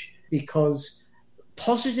stage because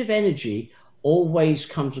positive energy always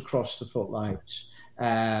comes across the footlights.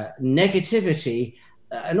 Negativity.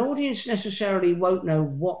 An audience necessarily won't know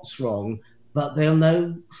what's wrong, but they'll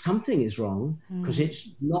know something is wrong because it's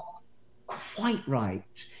not quite right.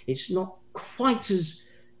 It's not quite as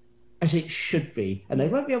it should be, and they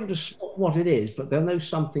won't be able to spot what it is, but they'll know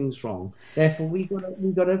something's wrong. Therefore, we've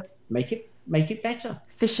got to make it better.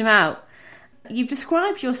 Fish them out. You've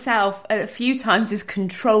described yourself a few times as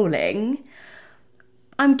controlling.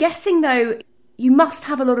 I'm guessing, though, you must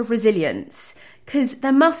have a lot of resilience, because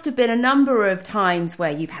there must have been a number of times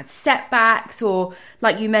where you've had setbacks, or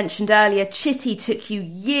like you mentioned earlier, Chitty took you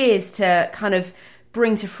years to kind of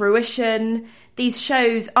bring to fruition. These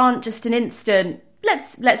shows aren't just an instant,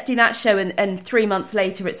 let's do that show and 3 months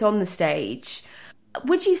later it's on the stage.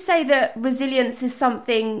 Would you say that resilience is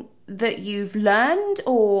something that you've learned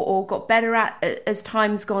or got better at as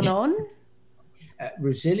time's gone on?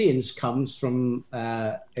 Resilience comes from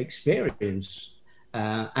experience.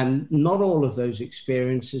 And not all of those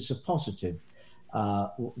experiences are positive.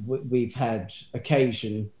 We've had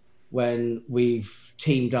occasion when we've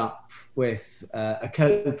teamed up with a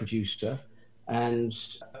co-producer, and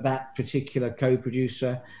that particular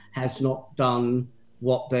co-producer has not done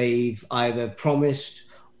what they've either promised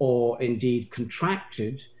or indeed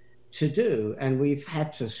contracted to do. And we've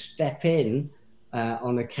had to step in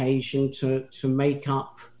on occasion to make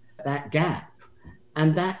up that gap.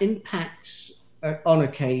 And that impacts on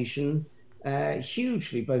occasion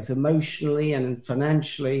hugely, both emotionally and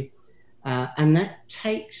financially, and that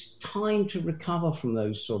takes time to recover from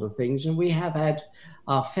those sort of things. And we have had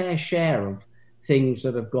our fair share of things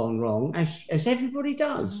that have gone wrong, as everybody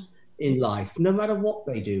does in life, no matter what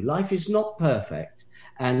they do. Life is not perfect,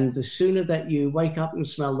 and the sooner that you wake up and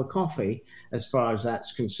smell the coffee, as far as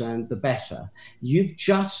that's concerned, the better. You've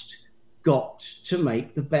just got to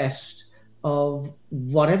make the best of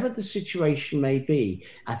whatever the situation may be.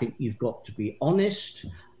 I think you've got to be honest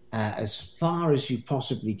as far as you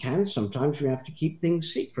possibly can. Sometimes we have to keep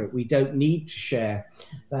things secret. We don't need to share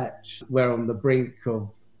that we're on the brink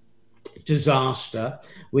of disaster,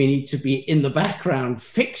 we need to be in the background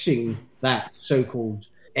fixing that so-called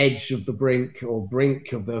edge of the brink or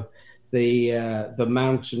brink of the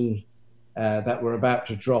mountain that we're about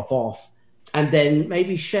to drop off, and then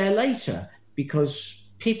maybe share later, because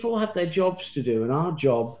people have their jobs to do, and our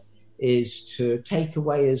job is to take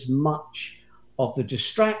away as much of the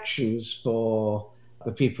distractions for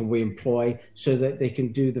the people we employ so that they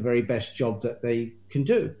can do the very best job that they can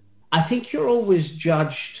do. I think you're always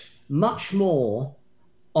judged much more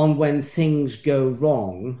on when things go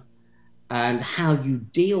wrong and how you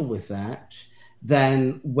deal with that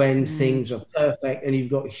than when things are perfect and you've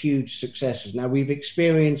got huge successes. Now, we've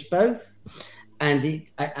experienced both, and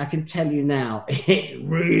I can tell you now, it's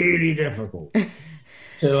really difficult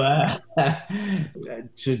to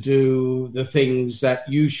do the things that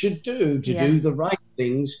you should do, do the right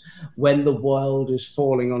things when the world is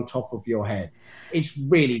falling on top of your head. It's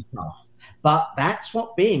really tough. But that's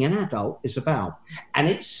what being an adult is about. And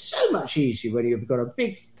it's so much easier when you've got a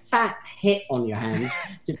big fat hit on your hands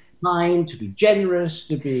to be kind, to be generous,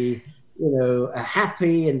 to be,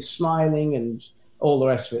 happy and smiling and all the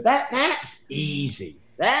rest of it. That's easy.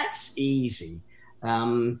 That's easy.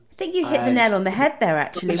 I think you hit the nail on the head there,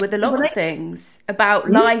 actually, with a lot of things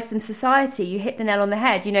about life and society. You hit the nail on the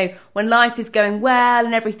head. When life is going well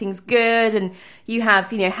and everything's good and you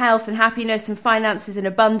have, health and happiness and finances and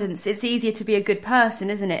abundance, it's easier to be a good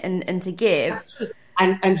person, isn't it? And to give. Absolutely.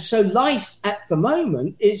 And so life at the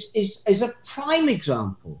moment is a prime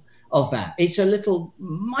example of that. It's a little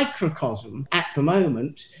microcosm at the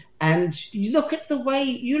moment. And you look at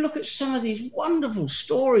some of these wonderful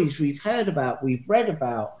stories we've heard about, we've read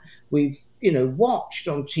about, we've, watched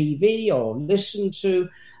on TV or listened to,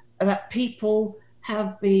 that people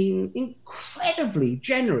have been incredibly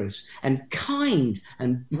generous and kind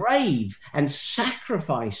and brave and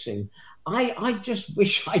sacrificing. I just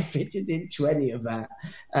wish I fitted into any of that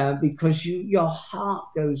because your heart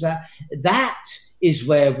goes out. That is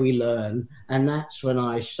where we learn. And that's when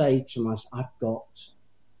I say to myself, I've got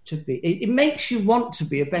to be. It makes you want to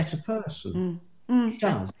be a better person. It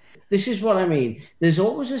does. This is what I mean. There's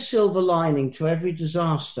always a silver lining to every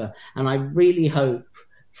disaster. And I really hope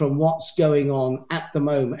from what's going on at the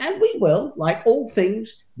moment, and we will, like all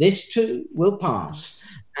things, this too will pass.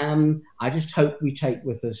 I just hope we take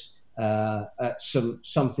with us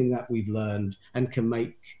something that we've learned and can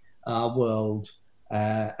make our world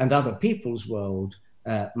and other people's world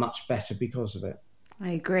much better because of it.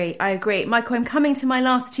 I agree. Michael, I'm coming to my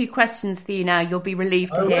last two questions for you now. You'll be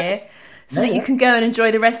relieved to hear. So that you can go and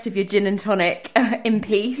enjoy the rest of your gin and tonic in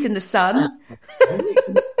peace in the sun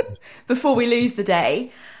before we lose the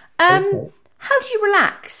day. How do you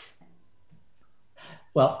relax?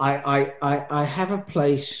 Well, I have a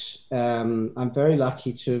place. I'm very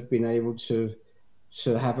lucky to have been able to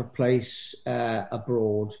have a place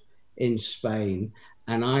abroad in Spain.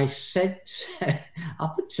 And I said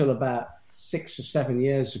up until about 6 or 7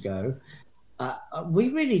 years ago, we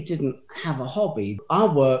really didn't have a hobby.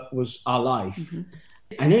 Our work was our life,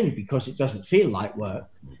 and only because it doesn't feel like work.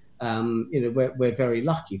 We're very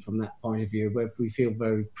lucky from that point of view, where we feel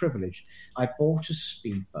very privileged. I bought a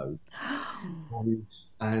speedboat,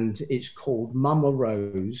 and it's called Mama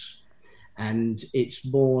Rose, and it's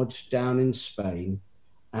moored down in Spain,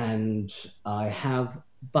 and I have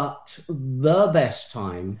but the best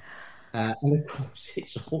time. And of course,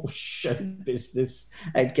 it's all show business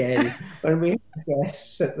again. When we have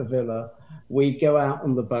guests at the villa, we go out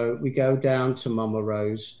on the boat, we go down to Mama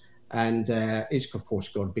Rose, and it's, of course,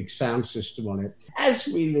 got a big sound system on it. As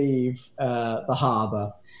we leave the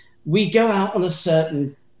harbour, we go out on a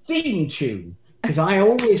certain theme tune, because I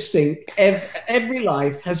always think every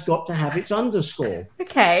life has got to have its underscore.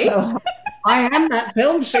 Okay. So, I am that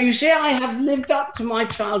film. So you see, I have lived up to my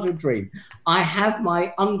childhood dream. I have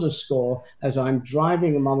my underscore as I'm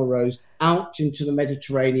driving a Mama Rose out into the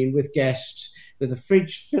Mediterranean with guests, with a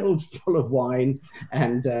fridge filled full of wine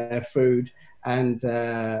and food. And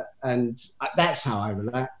that's how I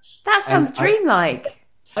relax. That sounds dreamlike.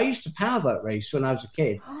 I used to powerboat race when I was a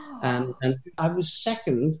kid. And I was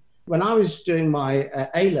second when I was doing my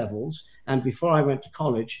A-levels. And before I went to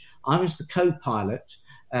college, I was the co-pilot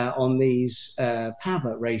on these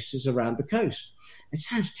powerboat races around the coast. It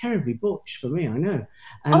sounds terribly butch for me, I know.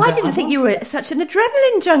 And, I didn't think you were such an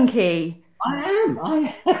adrenaline junkie.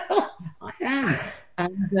 I am.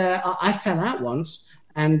 And I fell out once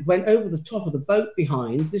and went over the top of the boat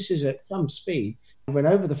behind. This is at some speed. I went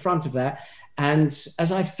over the front of that. And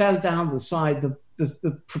as I fell down the side, the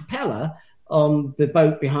propeller on the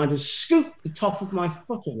boat behind us scooped the top of my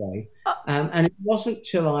foot away. And it wasn't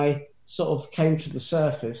till I sort of came to the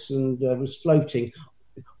surface and was floating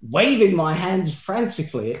waving my hands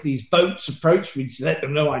frantically at these boats approach me to let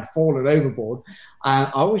them know I'd fallen overboard.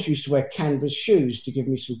 I always used to wear canvas shoes to give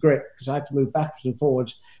me some grip because I had to move backwards and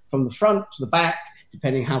forwards from the front to the back,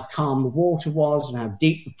 depending how calm the water was and how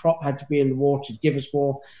deep the prop had to be in the water to give us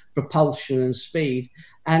more propulsion and speed.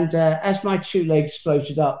 And as my two legs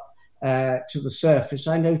floated up to the surface,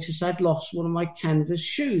 I noticed I'd lost one of my canvas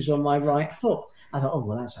shoes on my right foot. I thought, oh,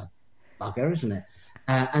 well, that's a bugger, isn't it?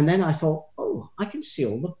 And then I thought, oh, I can see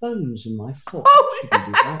all the bones in my foot. Oh,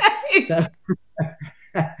 no.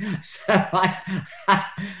 So I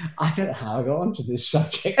don't know how I got onto this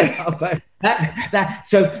subject, but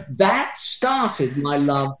that started my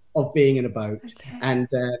love of being in a boat. Okay. And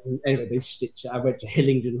anyway, they stitched. I went to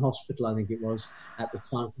Hillingdon Hospital, I think it was at the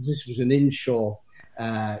time, because this was an inshore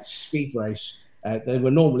speed race. They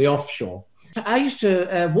were normally offshore. I used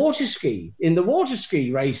to water ski in the water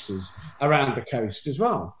ski races around the coast as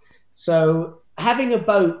well. So having a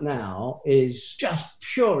boat now is just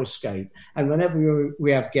pure escape. And whenever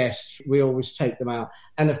we have guests, we always take them out.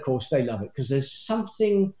 And of course, they love it because there's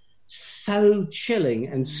something so chilling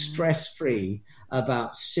and stress-free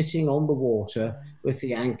about sitting on the water with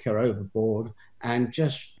the anchor overboard and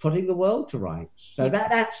just putting the world to rights. So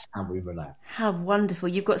that's how we relax. How wonderful.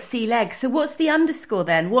 You've got sea legs. So what's the underscore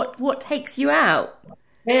then? What takes you out?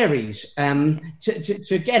 Varies.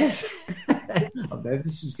 To get us... oh, no,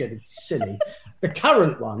 this is getting silly. The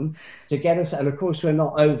current one, to get us... And of course, we're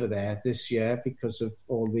not over there this year because of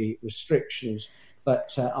all the restrictions.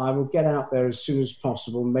 But I will get out there as soon as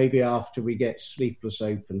possible, maybe after we get Sleepless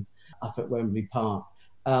Open up at Wembley Park.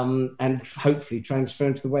 And hopefully transfer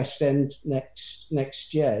into the West End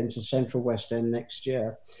next year, into Central West End next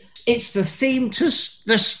year. It's the theme to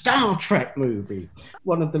the Star Trek movie,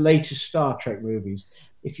 one of the latest Star Trek movies.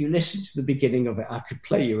 If you listen to the beginning of it, I could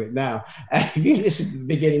play you it now. If you listen to the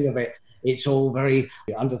beginning of it, it's all very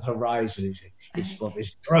under the horizon. It's got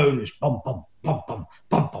this drone, this bum, bum, bum, bum,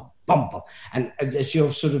 bum, bum, bum, bum. And as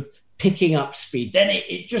you're sort of picking up speed, then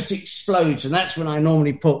it just explodes, and that's when I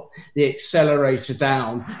normally put the accelerator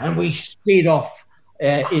down and we speed off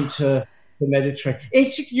into the Mediterranean.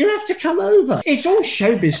 You'll have to come over. It's all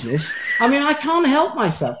show business. I mean, I can't help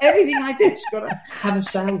myself. Everything I do's got to have a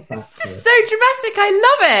sound factor. It's just so dramatic. I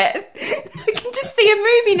love it. I can just see a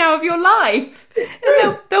movie now of your life.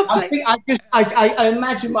 And they'll play. I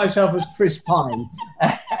imagine myself as Chris Pine.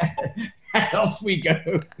 And off we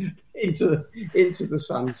go into the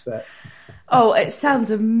sunset. Oh, it sounds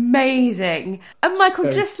amazing. And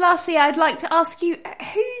Michael, just lastly, I'd like to ask you,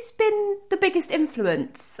 who's been the biggest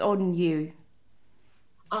influence on you?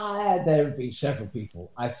 There have been several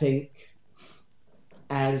people. I think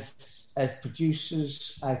as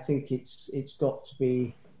producers, I think it's got to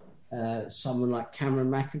be someone like Cameron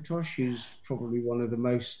Mackintosh, who's probably one of the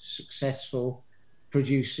most successful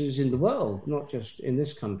producers in the world, not just in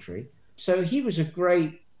this country. So he was a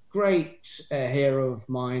great hero of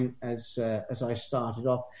mine as I started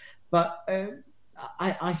off. But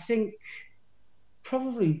I think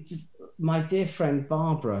probably my dear friend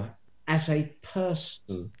Barbara, as a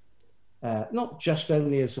person, not just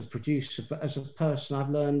only as a producer, but as a person,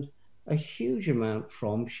 I've learned a huge amount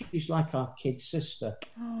from. She's like our kid sister.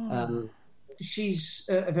 Oh. She's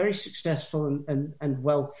a very successful and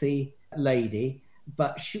wealthy lady,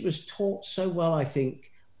 but she was taught so well, I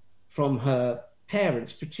think, from her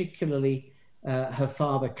parents, particularly her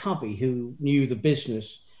father, Cubby, who knew the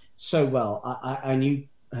business so well. I knew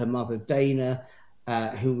her mother, Dana,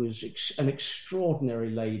 who was an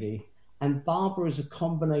extraordinary lady. And Barbara is a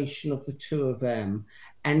combination of the two of them.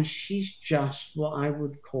 And she's just what I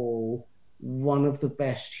would call one of the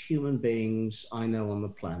best human beings I know on the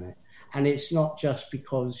planet. And it's not just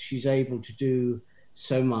because she's able to do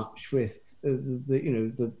so much with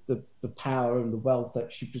the power and the wealth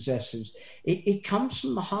that she possesses. It comes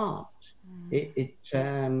from the heart. It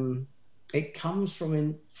comes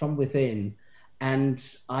from within, and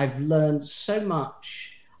I've learned so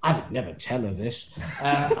much. I would never tell her this,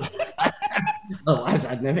 otherwise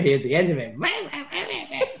I'd never hear the end of it.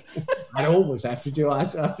 I'd always have to do. I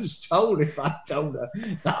was told if I told her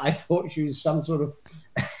that I thought she was some sort of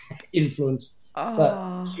influence. Oh.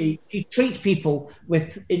 But she treats people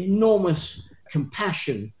with enormous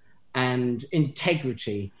compassion and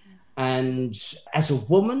integrity. And as a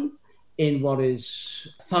woman in what is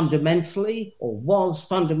fundamentally, or was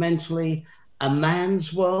fundamentally, a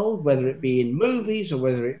man's world, whether it be in movies or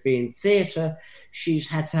whether it be in theatre, she's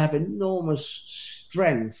had to have enormous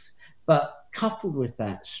strength. But coupled with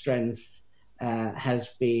that strength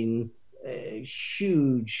has been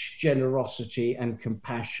huge generosity and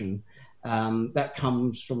compassion that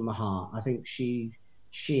comes from the heart. I think she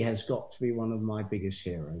she has got to be one of my biggest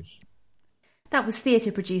heroes. That was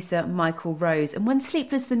theatre producer Michael Rose. And when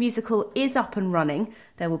Sleepless the Musical is up and running,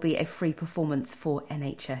 there will be a free performance for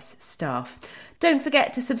NHS staff. Don't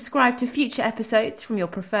forget to subscribe to future episodes from your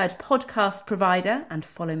preferred podcast provider and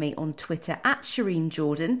follow me on Twitter @Shireen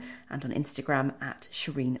Jordan and on Instagram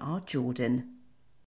 @Shireen R. Jordan.